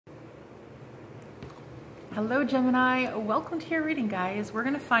Hello Gemini, welcome to your reading, guys. We're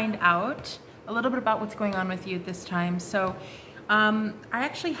gonna find out a little bit about what's going on with you this time. So I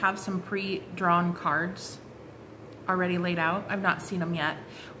actually have some pre-drawn cards already laid out. I've not seen them yet.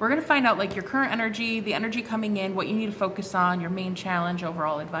 We're gonna find out like your current energy, the energy coming in, what you need to focus on, your main challenge,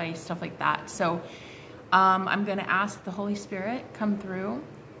 overall advice, stuff like that. So I'm gonna ask the Holy Spirit come through.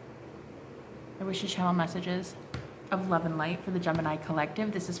 I wish to channel messages of love and light for the Gemini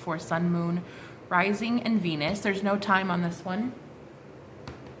collective. This is for Sun, Moon, Rising, and Venus. There's no time on this one.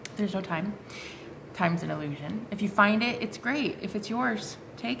 There's no time. Time's an illusion. If you find it, it's great. If it's yours,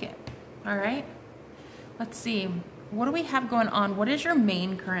 take it. All right? Let's see. What do we have going on? What is your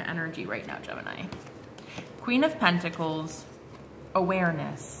main current energy right now, Gemini? Queen of Pentacles,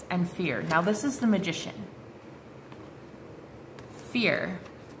 awareness, and fear. Now, this is the Magician. Fear,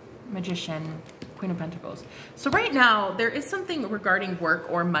 Magician, Queen of Pentacles. So right now, there is something regarding work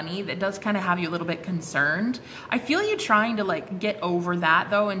or money that does kind of have you a little bit concerned. I feel you trying to like get over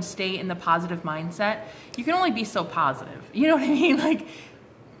that though and stay in the positive mindset. You can only be so positive. You know what I mean? Like,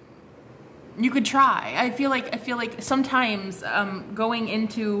 you could try. I feel like sometimes going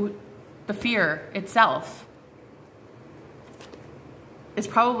into the fear itself is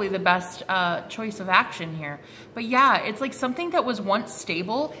probably the best choice of action here. But yeah, it's like something that was once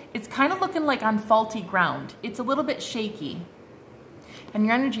stable, it's kind of looking like on faulty ground. It's a little bit shaky. And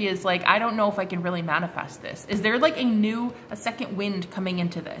your energy is like, I don't know if I can really manifest this. Is there like a second wind coming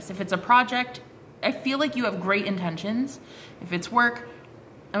into this? If it's a project, I feel like you have great intentions. If it's work,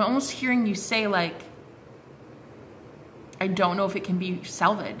 I'm almost hearing you say like, I don't know if it can be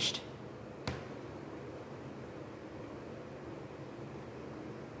salvaged.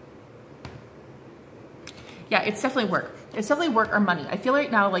 Yeah, it's definitely work. It's definitely work or money. I feel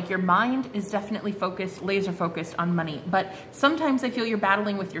right now like your mind is definitely focused, laser focused on money. But sometimes I feel you're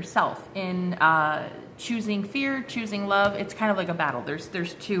battling with yourself in choosing fear, choosing love. It's kind of like a battle.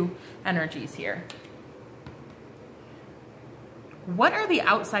 There's two energies here. What are the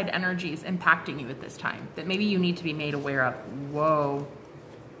outside energies impacting you at this time that maybe you need to be made aware of? Whoa.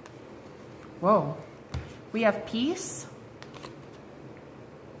 Whoa. We have peace.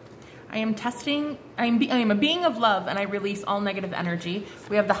 I am a being of love and I release all negative energy.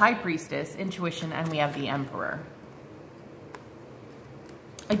 We have the High Priestess, intuition, and we have the Emperor.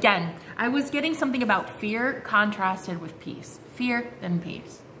 Again, I was getting something about fear contrasted with peace. Fear, then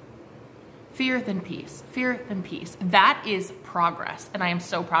peace. Fear, then peace. Fear, then peace. That is progress, and I am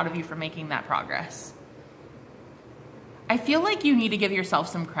so proud of you for making that progress. I feel like you need to give yourself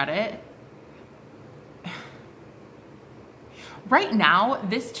some credit. Right now,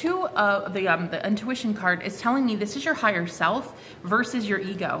 this too, the intuition card is telling me this is your higher self versus your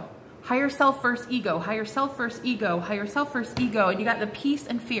ego. Higher self versus ego, higher self versus ego, higher self versus ego, and you got the peace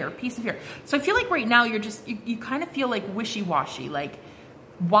and fear, peace and fear. So I feel like right now you kind of feel like wishy-washy, like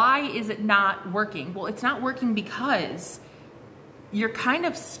why is it not working? Well, it's not working because you're kind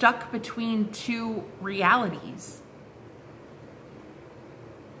of stuck between two realities.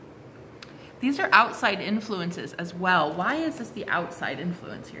 These are outside influences as well. Why is this the outside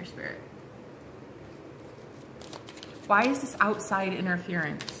influence here, Spirit? Why is this outside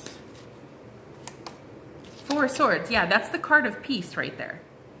interference? Four of Swords. Yeah, that's the card of peace right there.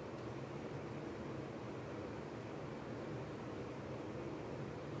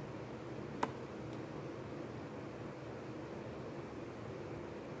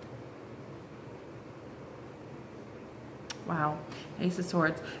 Wow. Ace of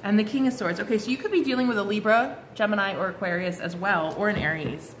Swords and the King of Swords. Okay, so you could be dealing with a Libra, Gemini, or Aquarius as well, or an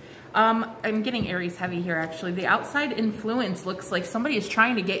Aries. I'm getting Aries heavy here, actually. The outside influence looks like somebody is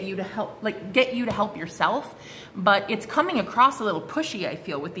trying to get you to help yourself, but it's coming across a little pushy, I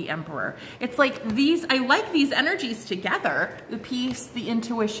feel, with the Emperor. It's like I like these energies together, the peace, the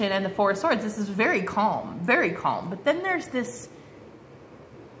intuition, and the Four of Swords. This is very calm, but then there's this,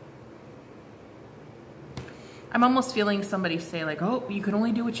 I'm almost feeling somebody say like, oh, you can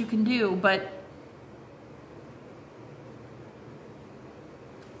only do what you can do, but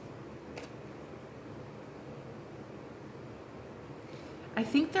I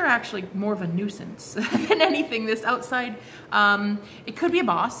think they're actually more of a nuisance than anything. This outside, it could be a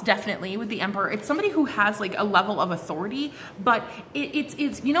boss, definitely, with the Emperor. It's somebody who has like a level of authority, but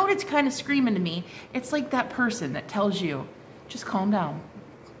it's you know what it's kind of screaming to me? It's like that person that tells you, just calm down,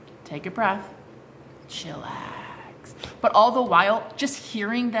 take a breath, chillax. But all the while, just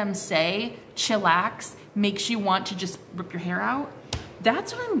hearing them say chillax makes you want to just rip your hair out.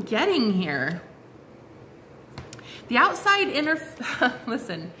 That's what I'm getting here. The outside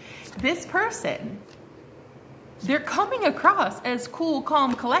listen, this person, they're coming across as cool,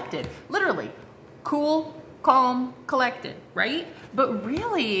 calm, collected. Literally, cool, calm, collected, right? But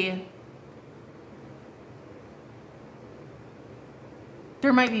really,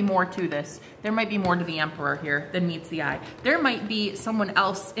 there might be more to this. There might be more to the Emperor here than meets the eye. There might be someone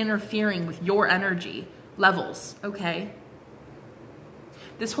else interfering with your energy levels, okay?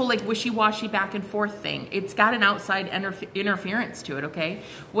 This whole like wishy-washy back and forth thing, it's got an outside interference to it, okay?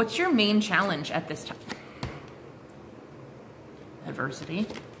 What's your main challenge at this time? Adversity.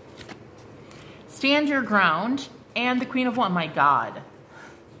 Stand your ground, and the Queen of Wands. My God.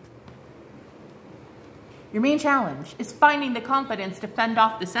 Your main challenge is finding the confidence to fend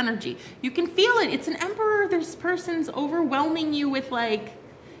off this energy. You can feel it. It's an Emperor. This person's overwhelming you with like,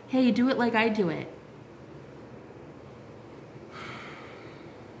 hey, do it like I do it.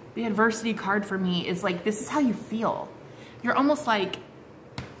 The adversity card for me is like, this is how you feel. You're almost like,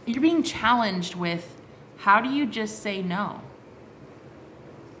 you're being challenged with, how do you just say no?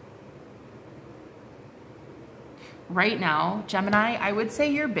 Right now, Gemini, I would say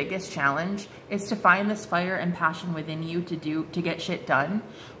your biggest challenge is to find this fire and passion within you to get shit done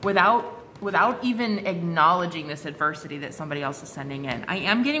without even acknowledging this adversity that somebody else is sending in. I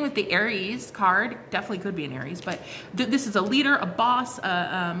am getting with the Aries card, definitely could be an Aries, but this is a leader, a boss,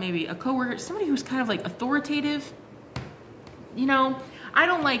 maybe a coworker, somebody who's kind of like authoritative. You know, I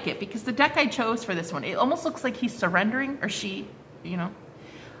don't like it because the deck I chose for this one, it almost looks like he's surrendering, or she, you know,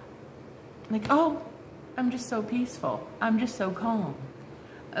 like, oh, I'm just so peaceful. I'm just so calm.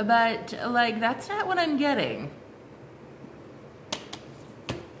 But like, that's not what I'm getting.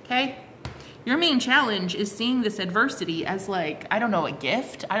 Okay? Your main challenge is seeing this adversity as like, I don't know, a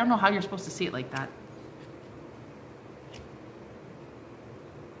gift. I don't know how you're supposed to see it like that.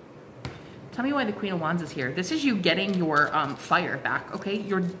 Tell me why the Queen of Wands is here. This is you getting your fire back, okay?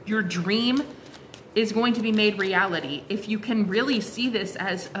 Your dream is going to be made reality. If you can really see this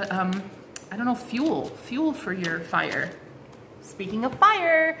as I don't know, fuel for your fire. Speaking of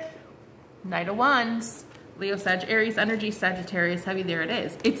fire, Knight of Wands, Leo, Sag, Aries energy, Sagittarius, heavy, there it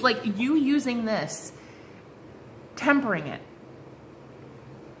is. It's like you using this, tempering it.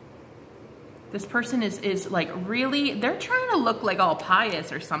 This person is like really, they're trying to look like all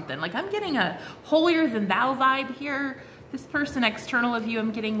pious or something. Like I'm getting a holier than thou vibe here. This person external of you,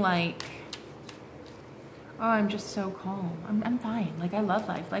 I'm getting like, oh, I'm just so calm. I'm fine. Like, I love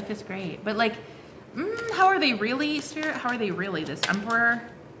life. Life is great. But like, how are they really, Spirit? How are they really, this Emperor?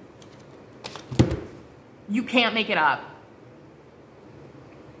 You can't make it up.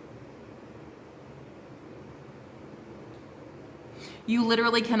 You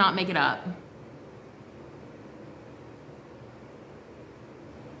literally cannot make it up.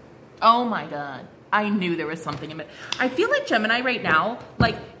 Oh my God. I knew there was something in it. I feel like Gemini right now,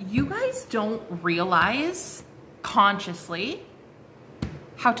 like you guys don't realize consciously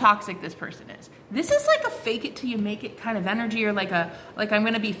how toxic this person is. This is like a fake it till you make it kind of energy, or like I'm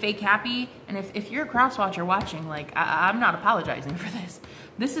going to be fake happy. And if you're a cross watcher watching, like I'm not apologizing for this.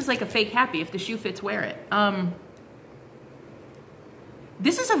 This is like a fake happy. If the shoe fits, wear it.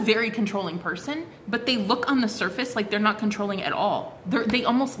 This is a very controlling person, but they look on the surface like they're not controlling at all. They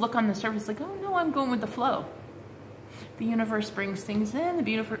almost look on the surface like, oh no, I'm going with the flow. The universe brings things in,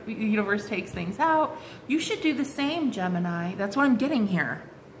 the universe takes things out. You should do the same, Gemini. That's what I'm getting here.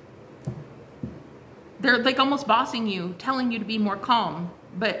 They're like almost bossing you, telling you to be more calm,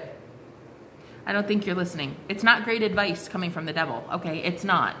 but I don't think you're listening. It's not great advice coming from the devil, okay? It's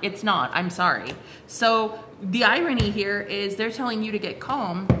not. It's not. I'm sorry. So the irony here is they're telling you to get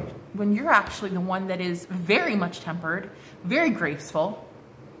calm when you're actually the one that is very much tempered, very graceful,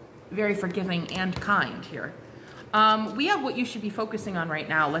 very forgiving and kind here. We have what you should be focusing on right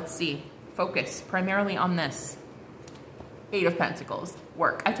now. Let's see. Focus primarily on this. 8 of Pentacles.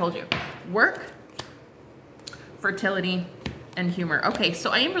 Work. I told you. Work, fertility, and humor. Okay, so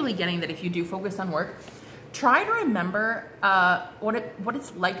I am really getting that if you do focus on work, try to remember what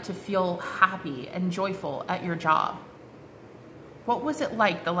it's like to feel happy and joyful at your job. What was it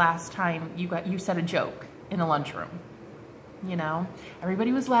like the last time you said a joke in a lunchroom? You know,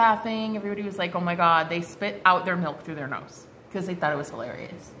 everybody was laughing. Everybody was like, oh my God, they spit out their milk through their nose because they thought it was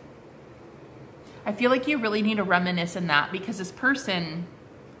hilarious. I feel like you really need to reminisce in that, because this person,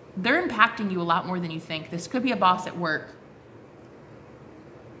 they're impacting you a lot more than you think. This could be a boss at work.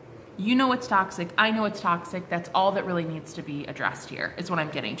 You know it's toxic. I know it's toxic. That's all that really needs to be addressed here, is what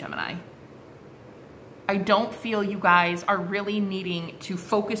I'm getting, Gemini. I don't feel you guys are really needing to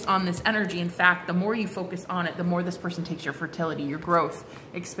focus on this energy. In fact, the more you focus on it, the more this person takes your fertility, your growth,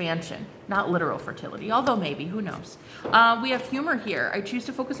 expansion. Not literal fertility, although maybe, who knows. We have humor here. I choose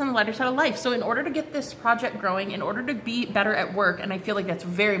to focus on the lighter side of life. So in order to get this project growing, in order to be better at work, and I feel like that's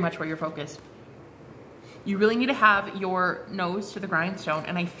very much where you're focused, You really need to have your nose to the grindstone.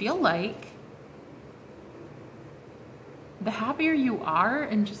 And I feel like the happier you are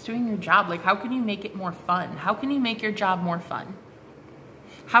in just doing your job, like how can you make it more fun? How can you make your job more fun?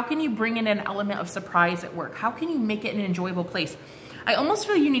 How can you bring in an element of surprise at work? How can you make it an enjoyable place? I almost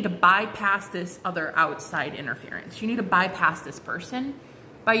feel you need to bypass this other outside interference. You need to bypass this person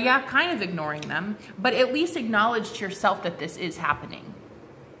by, yeah, kind of ignoring them, but at least acknowledge to yourself that this is happening.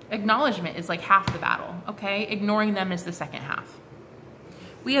 Acknowledgement is like half the battle, okay? Ignoring them is the second half.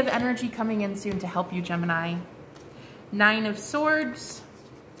 We have energy coming in soon to help you, Gemini. 9 of Swords,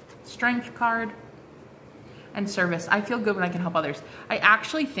 Strength card, and service. I feel good when I can help others. I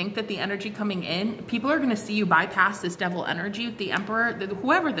actually think that the energy coming in, people are going to see you bypass this devil energy with the Emperor,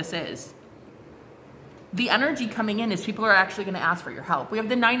 whoever this is. The energy coming in is people are actually going to ask for your help. We have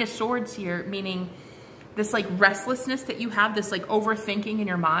the 9 of Swords here, meaning this like restlessness that you have, this like overthinking in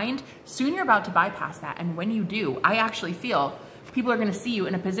your mind. Soon you're about to bypass that. And when you do, I actually feel people are going to see you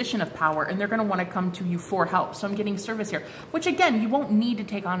in a position of power and they're going to want to come to you for help. So I'm getting service here, which again, you won't need to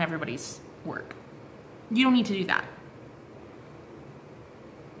take on everybody's work. You don't need to do that.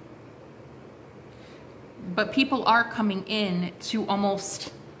 But people are coming in to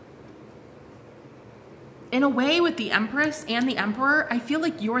almost, in a way with the Empress and the Emperor, I feel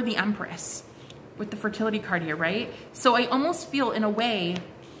like you're the Empress with the fertility card here, right? So I almost feel in a way,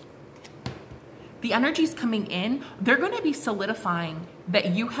 the energy's coming in, they're going to be solidifying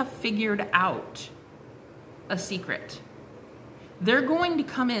that you have figured out a secret. They're going to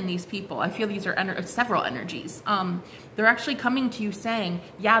come in, these people. I feel these are several energies. They're actually coming to you saying,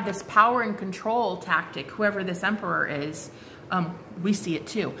 yeah, this power and control tactic, whoever this Emperor is, we see it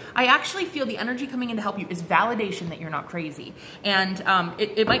too. I actually feel the energy coming in to help you is validation that you're not crazy. And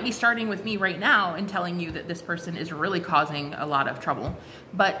it might be starting with me right now and telling you that this person is really causing a lot of trouble.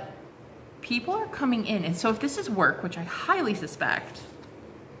 But people are coming in. And so if this is work, which I highly suspect,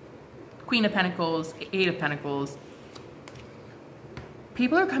 Queen of Pentacles, 8 of Pentacles,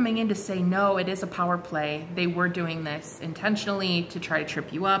 people are coming in to say, no, it is a power play. They were doing this intentionally to try to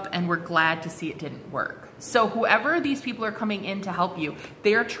trip you up, and we're glad to see it didn't work. So whoever these people are coming in to help you,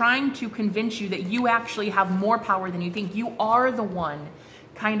 they are trying to convince you that you actually have more power than you think. You are the one,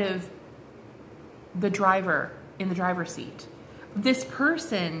 kind of the driver in the driver's seat. This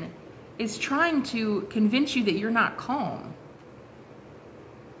person is trying to convince you that you're not calm,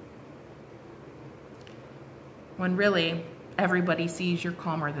 when really everybody sees you're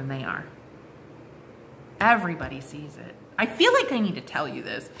calmer than they are. Everybody sees it. I feel like I need to tell you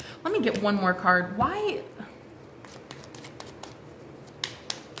this. Let me get one more card. Why?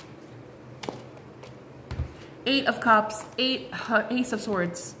 Eight of Cups, Ace of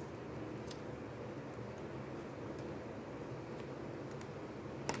Swords.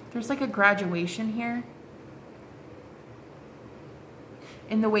 There's like a graduation here.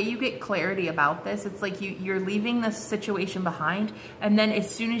 In the way you get clarity about this, it's like you're leaving this situation behind, and then as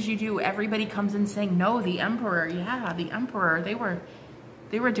soon as you do, everybody comes in saying, no, the Emperor, yeah, the Emperor, they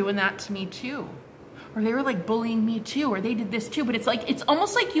were doing that to me too. Or they were like bullying me too, or they did this too. But it's like, it's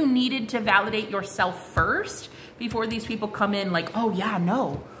almost like you needed to validate yourself first before these people come in like, oh yeah,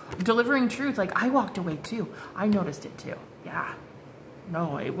 no, delivering truth. Like, I walked away too. I noticed it too. Yeah,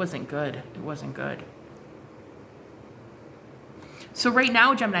 no, it wasn't good. It wasn't good. So right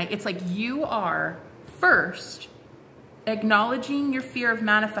now, Gemini, it's like you are first acknowledging your fear of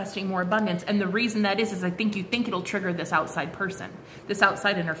manifesting more abundance. And the reason that is I think you think it'll trigger this outside person, this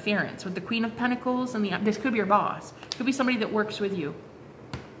outside interference with the Queen of Pentacles. And this could be your boss. It could be somebody that works with you.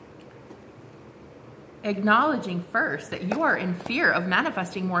 Acknowledging first that you are in fear of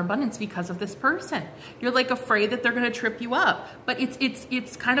manifesting more abundance because of this person. You're like afraid that they're going to trip you up. But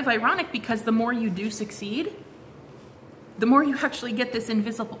it's kind of ironic, because the more you do succeed, the more you actually get this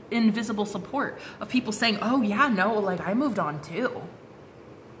invisible support of people saying, oh yeah, no, like I moved on too.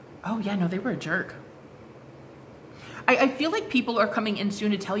 Oh yeah, no, they were a jerk. I feel like people are coming in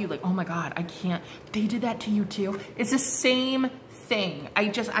soon to tell you like, oh my God, I can't, they did that to you too. It's the same thing.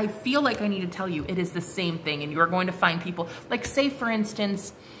 I feel like I need to tell you it is the same thing, and you're going to find people, like say for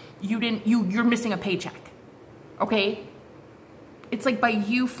instance, you're missing a paycheck, okay? It's like by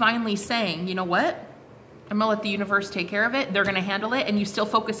you finally saying, you know what? I'm gonna let the universe take care of it. They're gonna handle it, and you still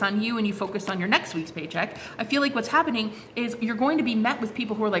focus on you and you focus on your next week's paycheck. I feel like what's happening is you're going to be met with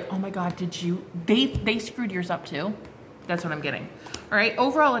people who are like, oh my God, they screwed yours up too? That's what I'm getting. All right,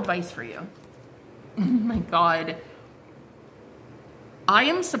 overall advice for you. Oh my God. I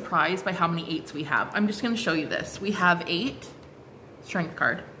am surprised by how many 8s we have. I'm just gonna show you this. We have 8, Strength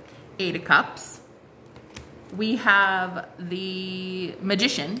card, 8 of Cups. We have the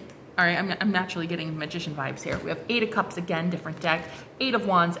Magician. All right, I'm naturally getting magician vibes here. We have 8 of Cups again, different deck, 8 of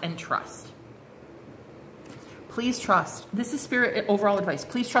Wands, and trust. Please trust. This is Spirit overall advice.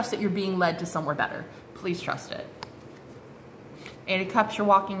 Please trust that you're being led to somewhere better. Please trust it. 8 of Cups, you're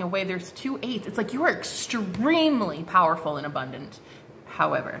walking away. There's 2 8s. It's like you are extremely powerful and abundant.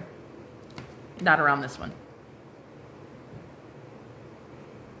 However, not around this one.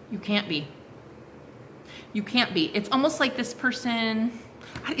 You can't be. You can't be. It's almost like this person,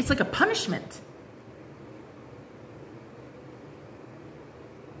 it's like a punishment.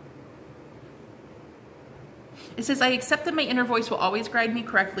 It says, I accept that my inner voice will always guide me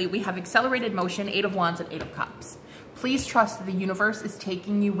correctly. We have accelerated motion, 8 of Wands and 8 of Cups. Please trust that the universe is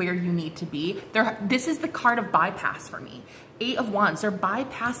taking you where you need to be. This is the card of bypass for me. 8 of Wands, they're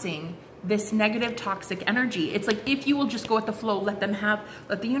bypassing this negative toxic energy. It's like, if you will just go with the flow, let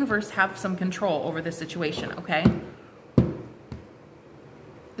the universe have some control over this situation, okay?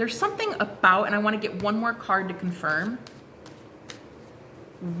 There's something about, and I want to get one more card to confirm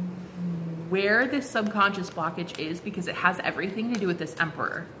where this subconscious blockage is, because it has everything to do with this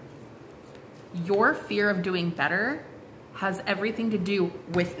Emperor. Your fear of doing better has everything to do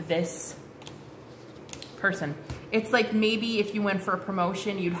with this person. It's like maybe if you went for a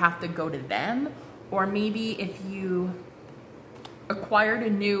promotion, you'd have to go to them, or maybe if you acquired a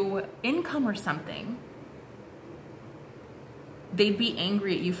new income or something, they'd be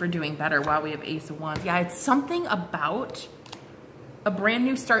angry at you for doing better. While we have Ace of Wands. Yeah, it's something about a brand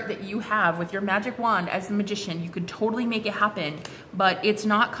new start that you have with your magic wand as the magician. You could totally make it happen, but it's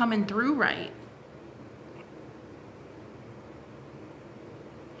not coming through right.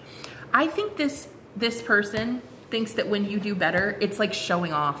 I think this person thinks that when you do better, it's like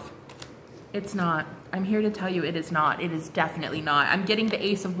showing off. It's not. I'm here to tell you it is not. It is definitely not. I'm getting the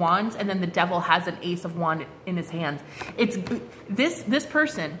Ace of Wands, and then the devil has an Ace of Wands in his hands. It's this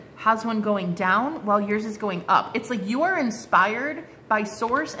person has one going down while yours is going up. It's like you are inspired by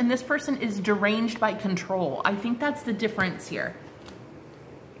source, and this person is deranged by control. I think that's the difference here.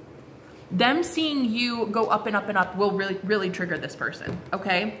 Them seeing you go up and up and up will really trigger this person,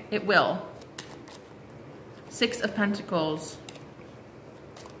 okay? It will. 6 of Pentacles.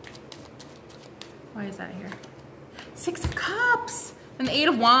 Why is that here? 6 of Cups and the 8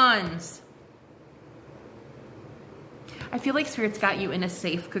 of Wands. I feel like Spirit's got you in a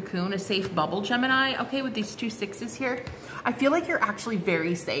safe cocoon, a safe bubble, Gemini, okay, with these 2 6s here. I feel like you're actually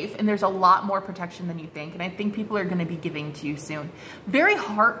very safe, and there's a lot more protection than you think, and I think people are going to be giving to you soon. Very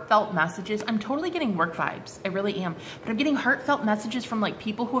heartfelt messages. I'm totally getting work vibes. I really am. But I'm getting heartfelt messages from like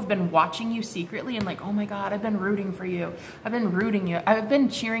people who have been watching you secretly and like, oh my God, I've been rooting for you. I've been rooting you. I've been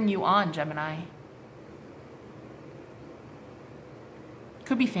cheering you on, Gemini.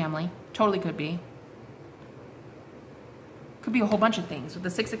 Could be family. Totally could be. Could be a whole bunch of things. With the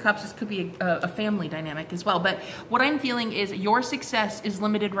 6 of Cups, this could be a family dynamic as well. But what I'm feeling is your success is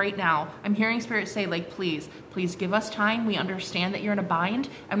limited right now. I'm hearing Spirit say, like, please give us time. We understand that you're in a bind,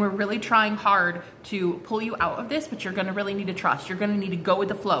 and we're really trying hard to pull you out of this, but you're going to really need to trust. You're going to need to go with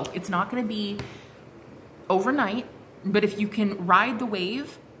the flow. It's not going to be overnight, but if you can ride the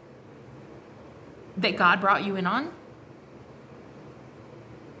wave that God brought you in on,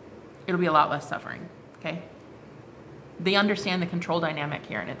 it'll be a lot less suffering, okay? They understand the control dynamic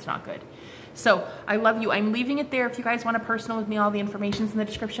here, and it's not good. So I love you. I'm leaving it there. If you guys want a personal with me, all the information's in the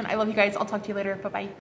description. I love you guys. I'll talk to you later. Bye-bye.